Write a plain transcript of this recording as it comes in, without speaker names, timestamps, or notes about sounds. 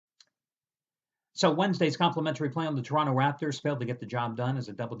So Wednesday's complimentary play on the Toronto Raptors failed to get the job done as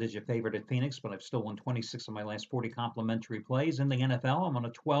a double-digit favorite at Phoenix, but I've still won 26 of my last 40 complimentary plays. In the NFL, I'm on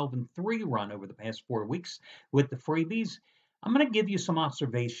a 12-3 run over the past 4 weeks with the freebies. I'm going to give you some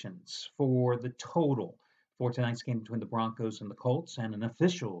observations for the total for tonight's game between the Broncos and the Colts and an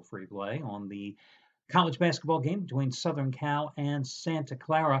official free play on the college basketball game between Southern Cal and Santa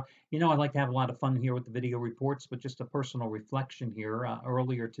Clara. You know, I like to have a lot of fun here with the video reports, but just a personal reflection here.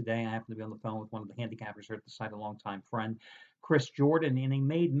 Earlier today, I happened to be on the phone with one of the handicappers here at the site, a longtime friend, Chris Jordan, and he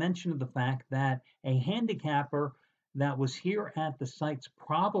made mention of the fact that a handicapper that was here at the sites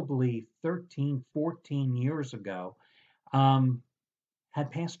probably 13, 14 years ago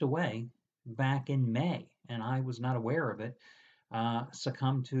had passed away back in May, and I was not aware of it.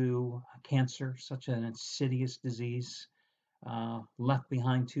 Succumbed to cancer, such an insidious disease, left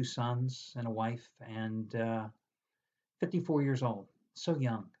behind 2 sons and a wife, and 54 years old, so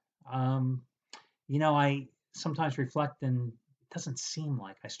young. You know, I sometimes reflect, and it doesn't seem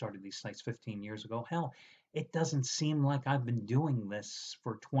like I started these sites 15 years ago. Hell, it doesn't seem like I've been doing this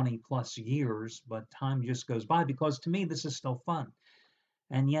for 20 plus years, but time just goes by because to me, this is still fun.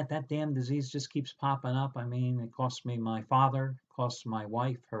 And yet that damn disease just keeps popping up. I mean, it cost me my father, cost my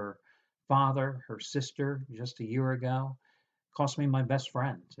wife, her father, her sister just a year ago, cost me my best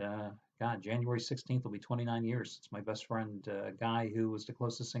friend. God, January 16th will be 29 years. It's my best friend, a guy who was the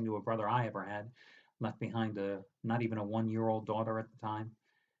closest thing to a brother I ever had, left behind not even a 1-year-old daughter at the time.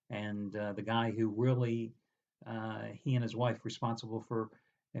 And the guy who really, he and his wife responsible for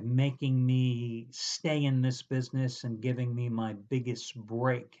making me stay in this business and giving me my biggest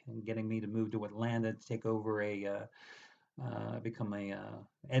break and getting me to move to Atlanta to take over become a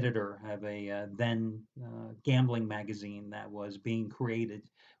editor of a then gambling magazine that was being created,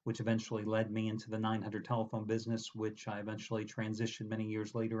 which eventually led me into the 900 telephone business, which I eventually transitioned many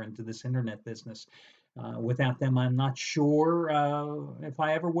years later into this internet business. Without them, I'm not sure if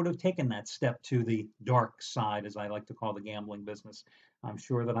I ever would have taken that step to the dark side, as I like to call the gambling business. I'm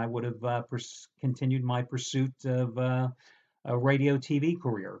sure that I would have continued my pursuit of a radio TV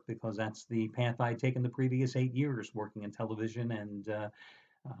career because that's the path I'd taken the previous 8 years working in television and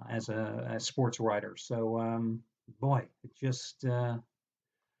as a sports writer. So, boy, it just, you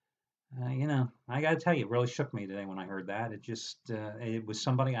know, I got to tell you, it really shook me today when I heard that. It just, it was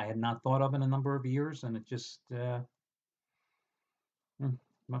somebody I had not thought of in a number of years, and it just, what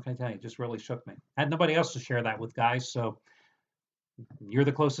can I tell you? It just really shook me. I had nobody else to share that with, guys. So you're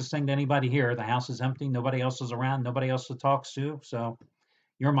the closest thing to anybody here. The house is empty. Nobody else is around. Nobody else to talk to. So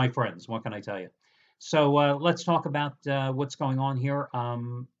you're my friends. What can I tell you? So let's talk about what's going on here.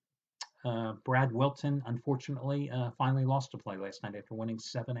 Brad Wilton, unfortunately, finally lost a play last night after winning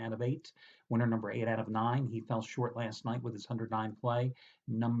 7 out of 8. Winner number 8 out of 9. He fell short last night with his 109 play.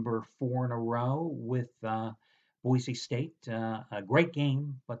 Number 4 in a row with Boise State. A great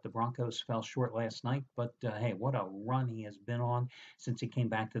game, but the Broncos fell short last night. But hey, what a run he has been on since he came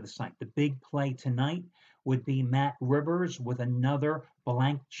back to the site. The big play tonight would be Matt Rivers with another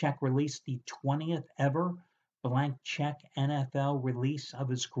blank check release, the 20th ever blank check NFL release of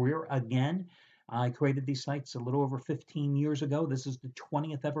his career. Again, I created these sites a little over 15 years ago. This is the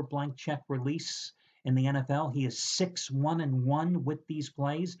 20th ever blank check release in the NFL. He is 6-1-1 with these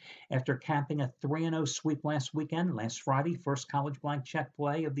plays after capping a 3-0 sweep last Friday, first college blank check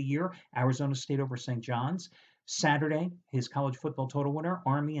play of the year, Arizona State over St. John's. Saturday, his college football total winner,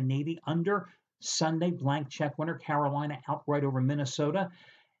 Army and Navy under. Sunday, blank check winner, Carolina outright over Minnesota.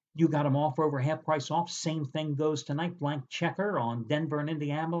 You got them all for over half price off. Same thing goes tonight. Blank checker on Denver and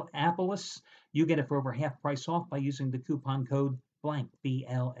Indianapolis. You get it for over half price off by using the coupon code BLANK,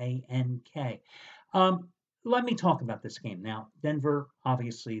 BLANK. Let me talk about this game. Now, Denver,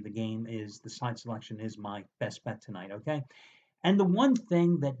 obviously, the side selection is my best bet tonight, okay? And the one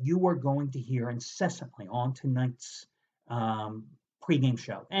thing that you are going to hear incessantly on tonight's pregame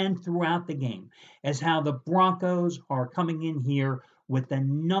show and throughout the game is how the Broncos are coming in here with the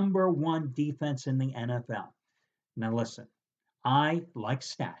number 1 defense in the NFL. Now listen, I like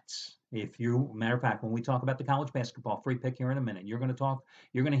stats. Matter of fact, when we talk about the college basketball free pick here in a minute, you're going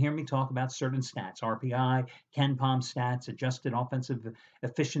to hear me talk about certain stats, RPI, KenPom stats, adjusted offensive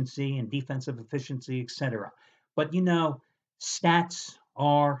efficiency and defensive efficiency, etc. But you know, stats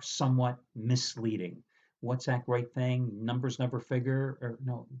are somewhat misleading. What's that great thing? Numbers never figure, or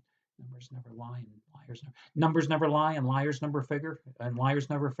no, numbers never lie and numbers never lie and liars never figure.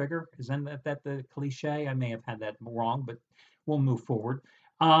 Isn't that the cliche? I may have had that wrong, but we'll move forward.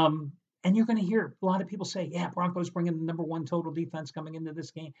 And you're going to hear a lot of people say, yeah, Broncos bringing the number 1 total defense coming into this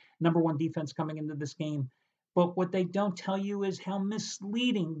game, number 1 defense coming into this game. But what they don't tell you is how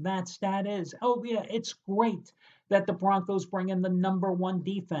misleading that stat is. Oh, yeah, it's great that the Broncos bring in the #1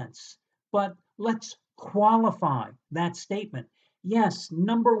 defense, but let's qualify that statement. Yes,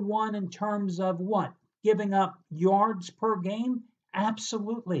 #1 in terms of what? Giving up yards per game?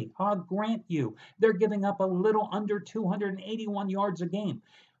 Absolutely. I'll grant you. They're giving up a little under 281 yards a game.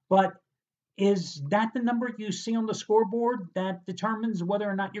 But is that the number you see on the scoreboard that determines whether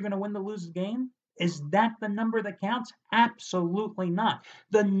or not you're going to win or lose the game? Is that the number that counts? Absolutely not.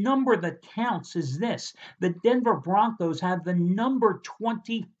 The number that counts is this. The Denver Broncos have the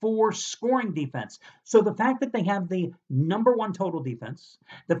 #24 scoring defense. So the fact that they have the #1 total defense,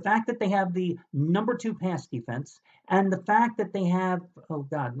 the fact that they have the #2 pass defense, and the fact that they have, oh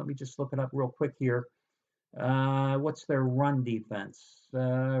God, let me just look it up real quick here. What's their run defense?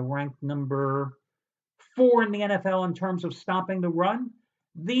 Ranked #4 in the NFL in terms of stopping the run.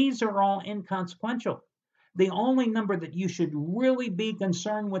 These are all inconsequential. The only number that you should really be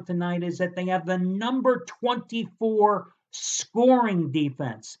concerned with tonight is that they have the #24 scoring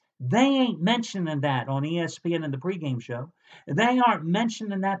defense. They ain't mentioning that on ESPN in the pregame show. They aren't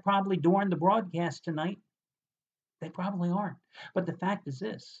mentioning that probably during the broadcast tonight. They probably aren't. But the fact is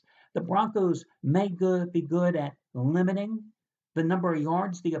this. The Broncos may be good at limiting the number of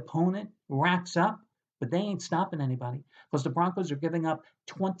yards the opponent racks up, but they ain't stopping anybody because the Broncos are giving up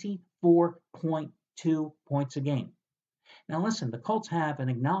 24.2 points a game. Now, listen, the Colts have an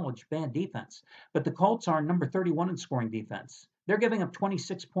acknowledged bad defense, but the Colts are number 31 in scoring defense. They're giving up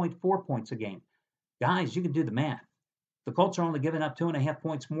 26.4 points a game. Guys, you can do the math. The Colts are only giving up 2.5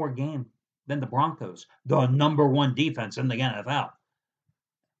 points more a game than the Broncos, the #1 defense in the NFL.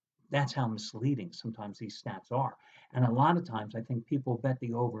 That's how misleading sometimes these stats are. And a lot of times I think people bet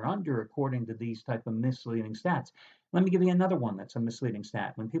the over-under according to these type of misleading stats. Let me give you another one that's a misleading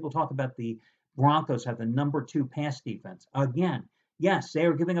stat. When people talk about the Broncos have the #2 pass defense, again, yes, they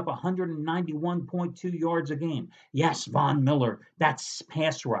are giving up 191.2 yards a game. Yes, Von Miller, that's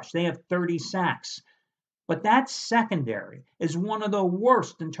pass rush. They have 30 sacks. But that secondary is one of the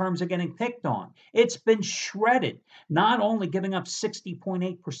worst in terms of getting picked on. It's been shredded, not only giving up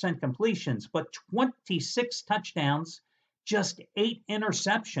 60.8% completions, but 26 touchdowns, just 8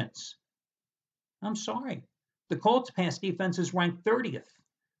 interceptions. I'm sorry. The Colts pass defense is ranked 30th.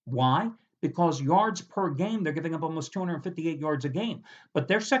 Why? Because yards per game, they're giving up almost 258 yards a game. But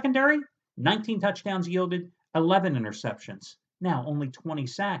their secondary, 19 touchdowns yielded, 11 interceptions. Now, only 20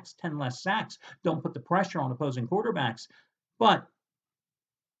 sacks, 10 less sacks. Don't put the pressure on opposing quarterbacks. But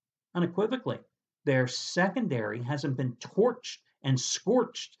unequivocally, their secondary hasn't been torched and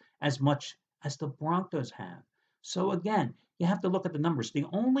scorched as much as the Broncos have. So again, you have to look at the numbers. The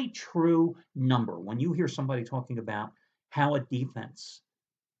only true number when you hear somebody talking about how a defense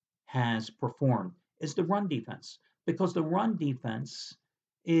has performed is the run defense, because the run defense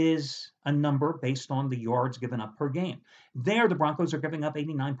is a number based on the yards given up per game. There, the Broncos are giving up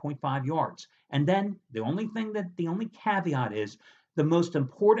 89.5 yards. And then the only caveat is the most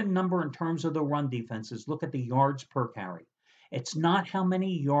important number in terms of the run defense is look at the yards per carry. It's not how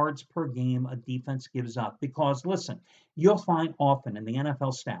many yards per game a defense gives up. Because listen, you'll find often in the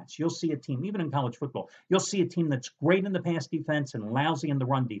NFL stats, you'll see a team, even in college football, you'll see a team that's great in the pass defense and lousy in the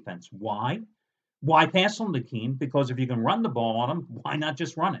run defense. Why? Why pass on the team? Because if you can run the ball on them, why not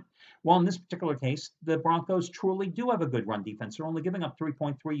just run it? Well, in this particular case, the Broncos truly do have a good run defense. They're only giving up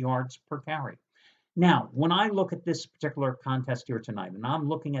 3.3 yards per carry. Now, when I look at this particular contest here tonight, and I'm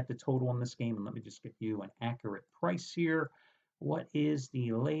looking at the total in this game, and let me just give you an accurate price here. What is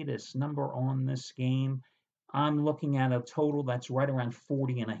the latest number on this game? I'm looking at a total that's right around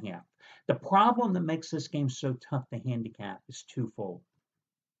 40.5. The problem that makes this game so tough to handicap is twofold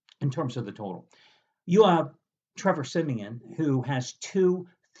in terms of the total. You have Trevor Siemian, who has 2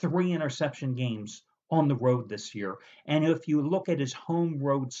 3-interception games on the road this year. And if you look at his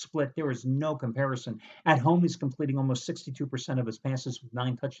home-road split, there is no comparison. At home, he's completing almost 62% of his passes with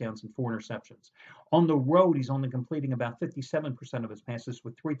 9 touchdowns and 4 interceptions. On the road, he's only completing about 57% of his passes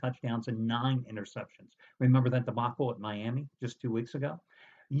with 3 touchdowns and 9 interceptions. Remember that debacle at Miami just 2 weeks ago?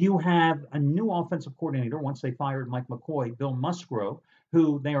 You have a new offensive coordinator once they fired Mike McCoy, Bill Musgrove,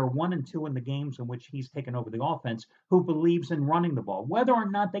 who they are 1-2 in the games in which he's taken over the offense, who believes in running the ball. Whether or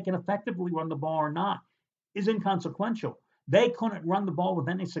not they can effectively run the ball or not is inconsequential. They couldn't run the ball with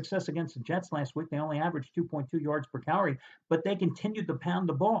any success against the Jets last week. They only averaged 2.2 yards per carry, but they continued to pound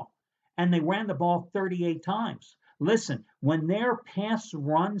the ball. And they ran the ball 38 times. Listen, when their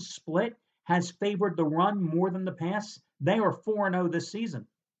pass-run split has favored the run more than the pass, they are 4-0 this season.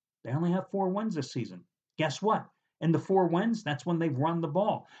 They only have 4 wins this season. Guess what? In the 4 wins, that's when they've run the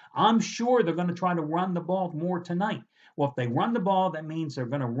ball. I'm sure they're going to try to run the ball more tonight. Well, if they run the ball, that means they're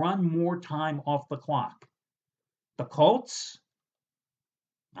going to run more time off the clock. The Colts,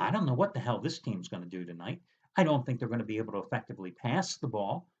 I don't know what the hell this team's going to do tonight. I don't think they're going to be able to effectively pass the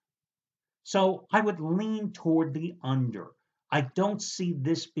ball. So I would lean toward the under. I don't see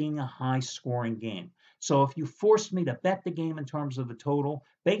this being a high-scoring game. So if you forced me to bet the game in terms of the total,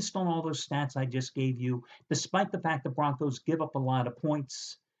 based on all those stats I just gave you, despite the fact the Broncos give up a lot of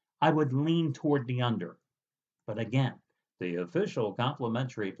points, I would lean toward the under. But again, the official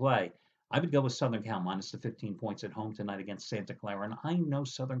complimentary play, I would go with Southern Cal minus the 15 points at home tonight against Santa Clara. And I know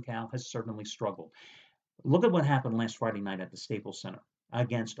Southern Cal has certainly struggled. Look at what happened last Friday night at the Staples Center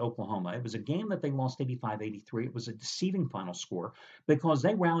against Oklahoma. It was a game that they lost 85-83. It was a deceiving final score because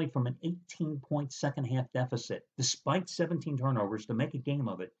they rallied from an 18-point second half deficit, despite 17 turnovers, to make a game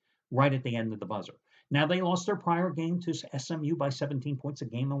of it right at the end of the buzzer. Now, they lost their prior game to SMU by 17 points, a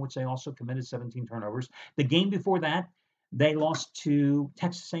game in which they also committed 17 turnovers. The game before that, they lost to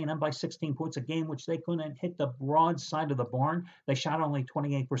Texas A&M by 16 points, a game which they couldn't hit the broad side of the barn. They shot only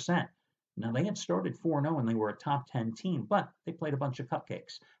 28%. Now, they had started 4-0 and they were a top 10 team, but they played a bunch of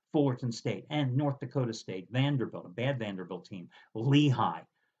cupcakes. Fullerton State and North Dakota State, Vanderbilt, a bad Vanderbilt team, Lehigh.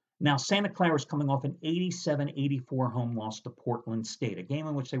 Now, Santa Clara is coming off an 87-84 home loss to Portland State, a game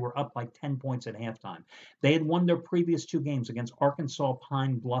in which they were up by 10 points at halftime. They had won their previous 2 games against Arkansas,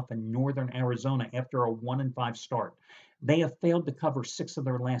 Pine Bluff, and Northern Arizona after a 1-5 start. They have failed to cover 6 of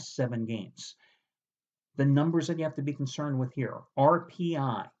their last 7 games. The numbers that you have to be concerned with here,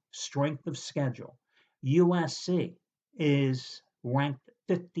 RPI, strength of schedule. USC is ranked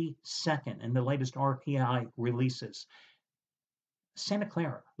 52nd in the latest RPI releases. Santa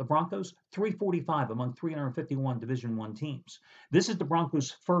Clara, the Broncos, 345 among 351 Division I teams. This is the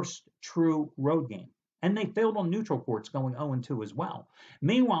Broncos' first true road game, and they failed on neutral courts going 0-2 as well.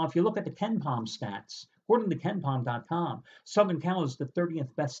 Meanwhile, if you look at the KenPom stats, according to KenPom.com, Southern Cal is the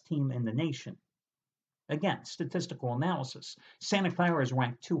 30th best team in the nation. Again, statistical analysis. Santa Clara is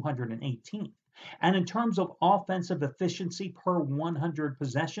ranked 218th. And in terms of offensive efficiency per 100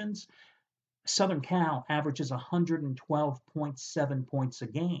 possessions, Southern Cal averages 112.7 points a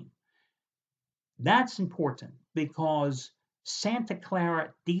game. That's important because Santa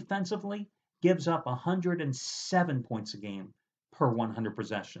Clara defensively gives up 107 points a game per 100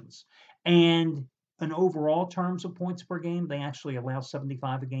 possessions. And in overall terms of points per game, they actually allow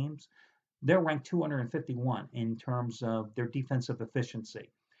 75 games. They're ranked 251 in terms of their defensive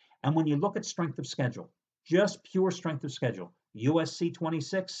efficiency. And when you look at strength of schedule, just pure strength of schedule, USC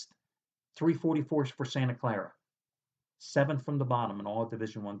 26th, 344 for Santa Clara, 7th from the bottom in all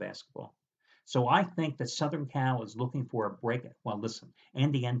Division I basketball. So I think that Southern Cal is looking for a breakout. Well, listen,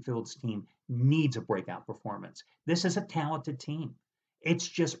 Andy Enfield's team needs a breakout performance. This is a talented team. It's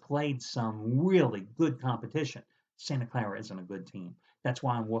just played some really good competition. Santa Clara isn't a good team. That's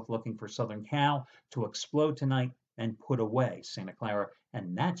why I'm looking for Southern Cal to explode tonight and put away Santa Clara.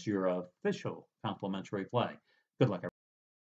 And that's your official complimentary play. Good luck, everyone.